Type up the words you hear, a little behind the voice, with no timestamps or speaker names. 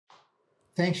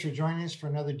Thanks for joining us for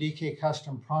another DK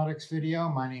Custom Products video.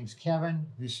 My name's Kevin,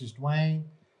 this is Dwayne,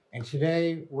 and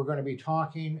today we're going to be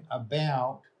talking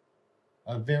about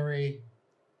a very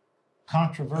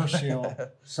controversial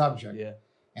subject,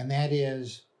 and that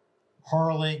is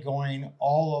Harley going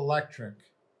all electric,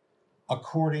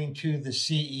 according to the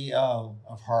CEO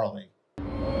of Harley.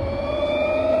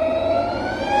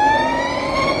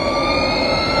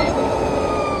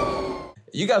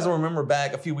 You guys will remember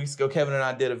back a few weeks ago, Kevin and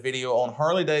I did a video on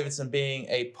Harley-Davidson being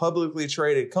a publicly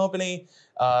traded company,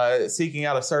 seeking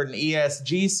out a certain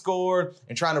ESG score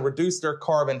and trying to reduce their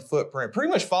carbon footprint, pretty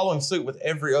much following suit with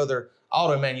every other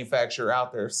auto manufacturer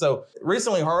out there. So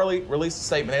recently Harley released a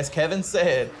statement, as Kevin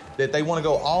said, that they want to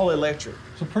go all electric.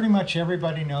 So pretty much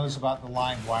everybody knows about the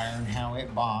live wire and how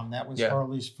it bombed. That was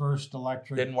Harley's first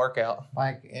electric. Didn't work out.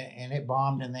 Bike, and it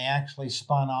bombed, and they actually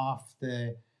spun off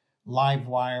the live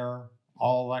wire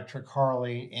all-electric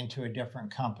Harley into a different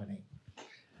company.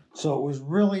 So it was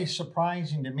really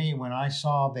surprising to me when I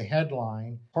saw the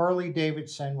headline,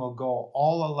 Harley-Davidson will go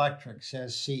all-electric,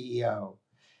 says CEO.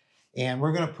 And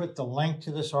we're going to put the link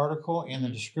to this article in the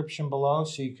description below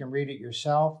so you can read it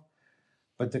yourself.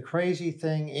 But the crazy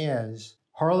thing is,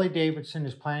 Harley-Davidson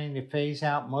is planning to phase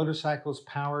out motorcycles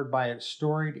powered by its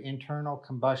storied internal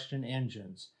combustion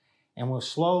engines and will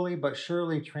slowly but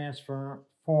surely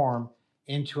transform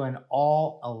into an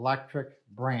all-electric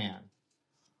brand.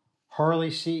 Harley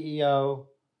CEO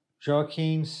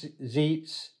Joachim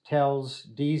Zietz tells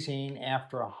DZine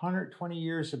after 120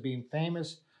 years of being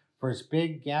famous for its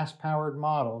big gas-powered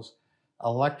models,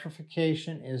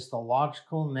 electrification is the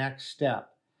logical next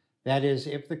step. That is,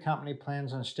 if the company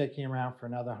plans on sticking around for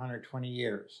another 120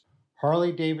 years.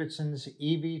 Harley-Davidson's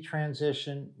EV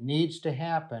transition needs to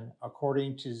happen,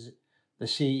 according to the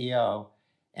CEO,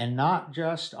 and not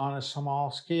just on a small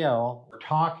scale. We're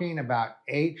talking about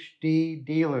HD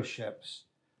dealerships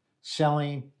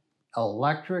selling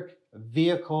electric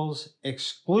vehicles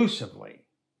exclusively,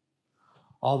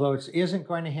 although it isn't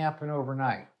going to happen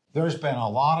overnight. There's been a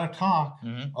lot of talk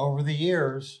over the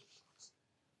years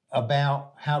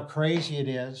about how crazy it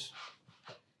is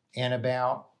and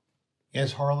about,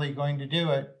 is Harley going to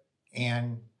do it?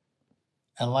 And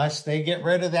unless they get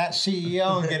rid of that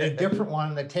CEO and get a different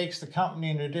one that takes the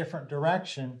company in a different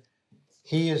direction,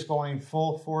 he is going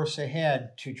full force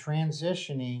ahead to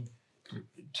transitioning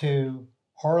to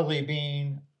Harley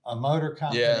being a motor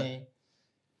company,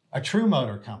 a true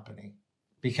motor company,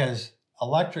 because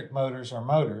electric motors are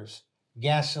motors,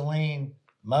 gasoline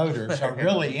motors are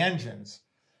really engines.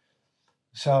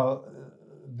 So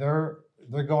they're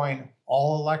going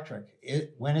all electric.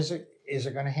 When is it? Is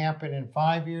it going to happen in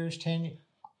 5 years, 10 years?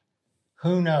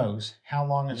 Who knows how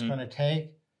long it's going to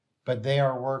take, but they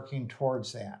are working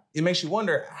towards that. It makes you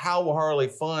wonder, how will Harley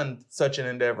fund such an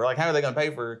endeavor? Like, how are they going to pay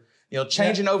for,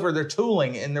 changing over their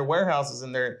tooling in their warehouses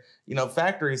and their,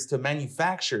 factories to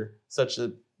manufacture such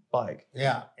a bike?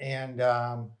 Yeah, and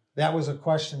that was a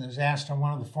question that was asked on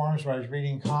one of the forums where I was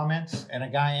reading comments, and a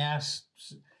guy asked,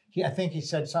 I think he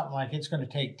said something like, it's going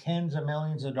to take tens of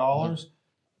millions of dollars,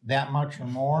 that much or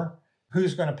more.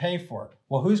 Who's going to pay for it?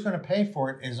 Well, who's going to pay for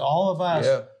it is all of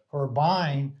us who are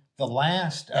buying the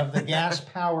last of the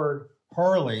gas-powered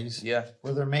Harleys,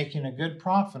 where they're making a good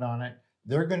profit on it.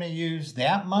 They're going to use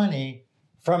that money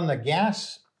from the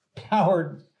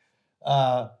gas-powered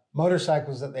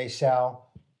motorcycles that they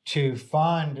sell to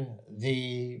fund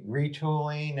the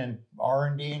retooling and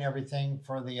R&D and everything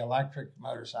for the electric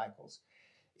motorcycles.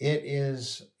 It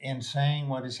is insane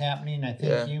what is happening. I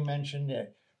think you mentioned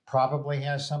it. Probably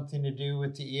has something to do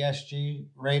with the ESG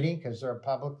rating because they're a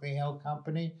publicly held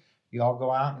company. You all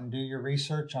go out and do your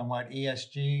research on what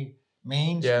ESG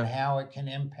means and how it can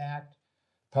impact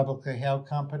publicly held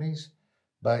companies.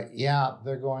 But yeah,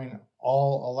 they're going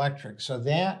all electric. So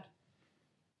that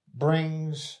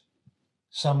brings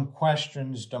some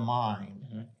questions to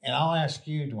mind. And I'll ask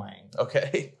you, Dwayne.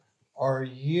 Okay. Are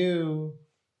you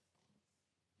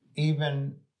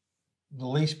even the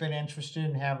least bit interested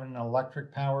in having an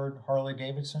electric powered Harley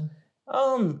Davidson?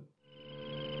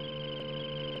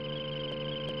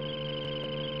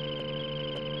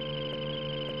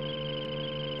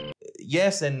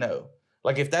 Yes and no.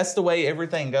 Like, if that's the way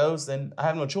everything goes, then I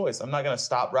have no choice. I'm not going to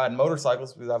stop riding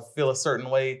motorcycles because I feel a certain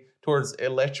way towards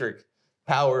electric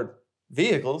powered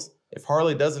vehicles. If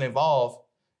Harley doesn't evolve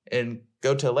and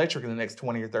go to electric in the next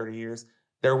 20 or 30 years,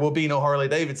 there will be no Harley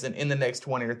Davidson in the next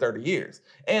 20 or 30 years.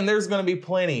 And there's going to be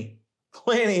plenty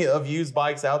of used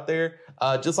bikes out there,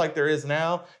 just like there is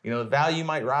now. The value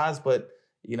might rise, but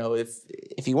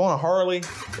if you want a Harley,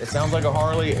 it sounds like a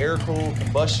Harley, air-cooled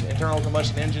internal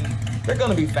combustion engine, they're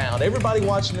going to be found. Everybody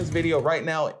watching this video right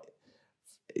now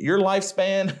your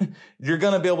lifespan, you're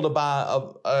going to be able to buy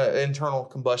an internal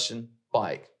combustion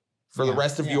bike for the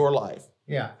rest of your life.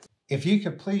 Yeah. If you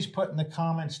could please put in the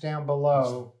comments down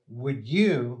below, would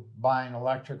you buy an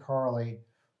electric Harley,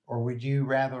 or would you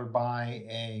rather buy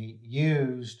a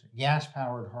used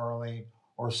gas-powered Harley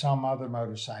or some other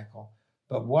motorcycle?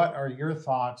 But what are your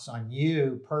thoughts on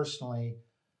you personally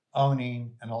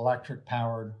owning an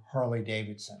electric-powered Harley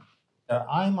Davidson?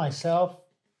 I myself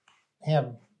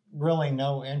have really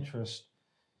no interest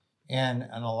in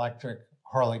an electric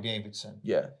Harley Davidson.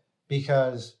 Yeah.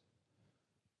 Because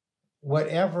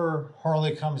whatever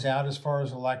Harley comes out as far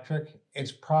as electric,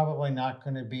 it's probably not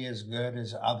going to be as good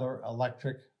as other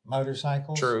electric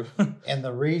motorcycles. True. And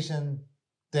the reason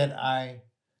that I,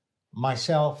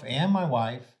 myself and my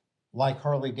wife, like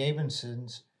Harley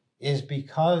Davidsons is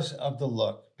because of the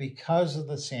look, because of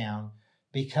the sound,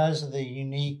 because of the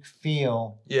unique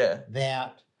feel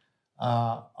that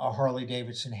a Harley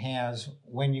Davidson has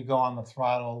when you go on the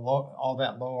throttle, all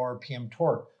that low RPM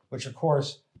torque, which of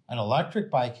course an electric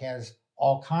bike has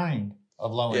all kind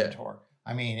of low end torque.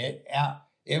 I mean,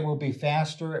 it will be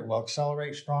faster, it will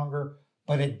accelerate stronger,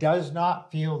 but it does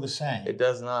not feel the same. It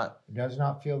does not. It does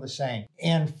not feel the same.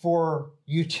 And for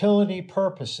utility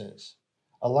purposes,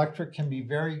 electric can be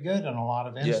very good in a lot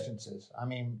of instances. I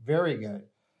mean, very good.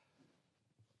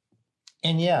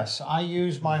 And yes, I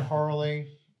use my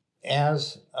Harley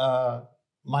as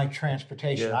my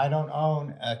transportation. I don't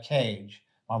own a cage.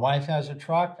 My wife has a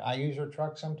truck. I use her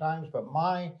truck sometimes, but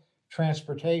my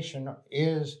transportation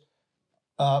is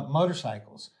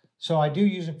motorcycles. So I do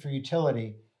use them for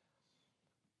utility,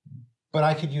 but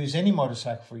I could use any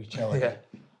motorcycle for utility.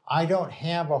 I don't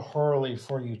have a Harley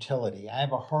for utility. I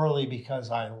have a Harley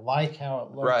because I like how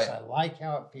it looks. I like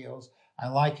how it feels. I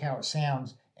like how it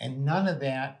sounds. And none of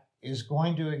that is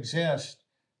going to exist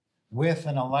with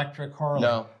an electric Harley.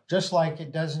 No. Just like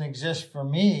it doesn't exist for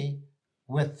me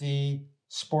with the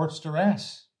Sportster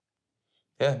S.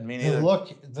 Yeah, me neither.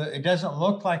 It doesn't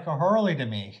look like a Harley to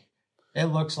me. It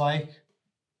looks like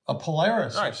a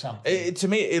Polaris or something. To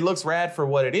me, it looks rad for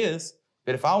what it is.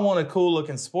 But if I want a cool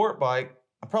looking sport bike,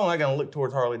 I'm probably not going to look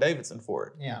towards Harley Davidson for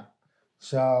it. Yeah.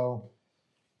 So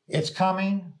it's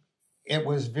coming. It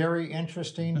was very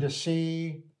interesting to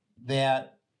see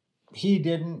that he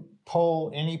didn't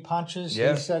pull any punches.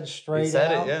 He said straight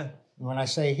out. When I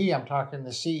say he, I'm talking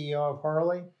the CEO of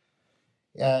Harley.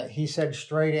 He said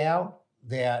straight out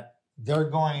that they're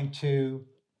going to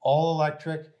all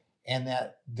electric, and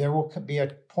that there will be a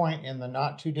point in the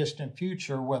not too distant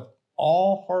future with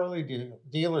all Harley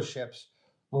dealerships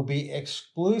will be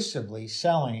exclusively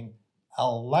selling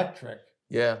electric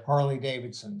Harley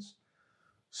Davidsons.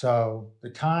 So the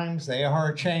times, they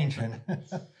are changing.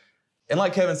 And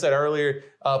like Kevin said earlier,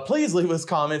 please leave us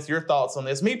comments, your thoughts on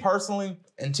this. Me personally,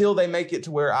 until they make it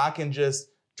to where I can just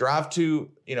drive to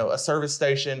a service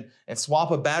station and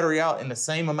swap a battery out in the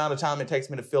same amount of time it takes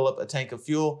me to fill up a tank of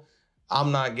fuel,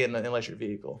 I'm not getting an electric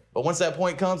vehicle. But once that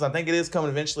point comes, I think it is coming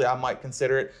eventually, I might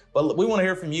consider it. But we want to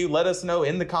hear from you. Let us know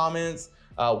in the comments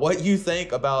what you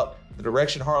think about the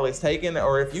direction Harley's taken,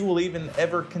 or if you will even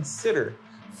ever consider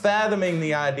fathoming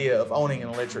the idea of owning an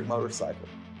electric motorcycle.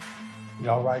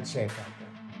 Y'all ride safe out there.